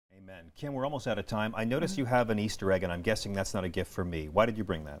Amen. Kim, we're almost out of time. I notice you have an Easter egg, and I'm guessing that's not a gift for me. Why did you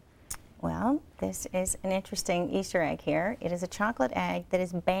bring that? Well, this is an interesting Easter egg here. It is a chocolate egg that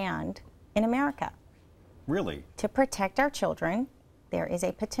is banned in America. Really? To protect our children, there is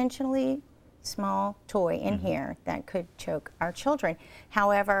a potentially small toy in here that could choke our children.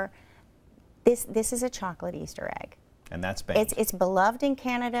 However, this is a chocolate Easter egg. And that's banned. It's beloved in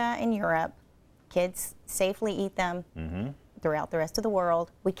Canada and Europe. Kids safely eat them throughout the rest of the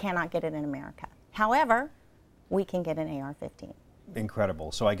world. We cannot get it in America. However, we can get an AR-15.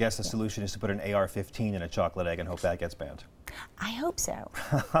 Incredible. So I guess the solution is to put an AR-15 in a chocolate egg and hope that gets banned. I hope so.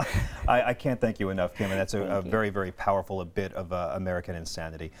 I can't thank you enough, Kim, and that's a very, very powerful bit of American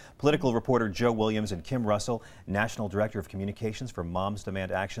insanity. Political reporter Joe Williams and Kim Russell, National Director of Communications for Moms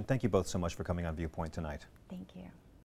Demand Action. Thank you both so much for coming on Viewpoint tonight. Thank you.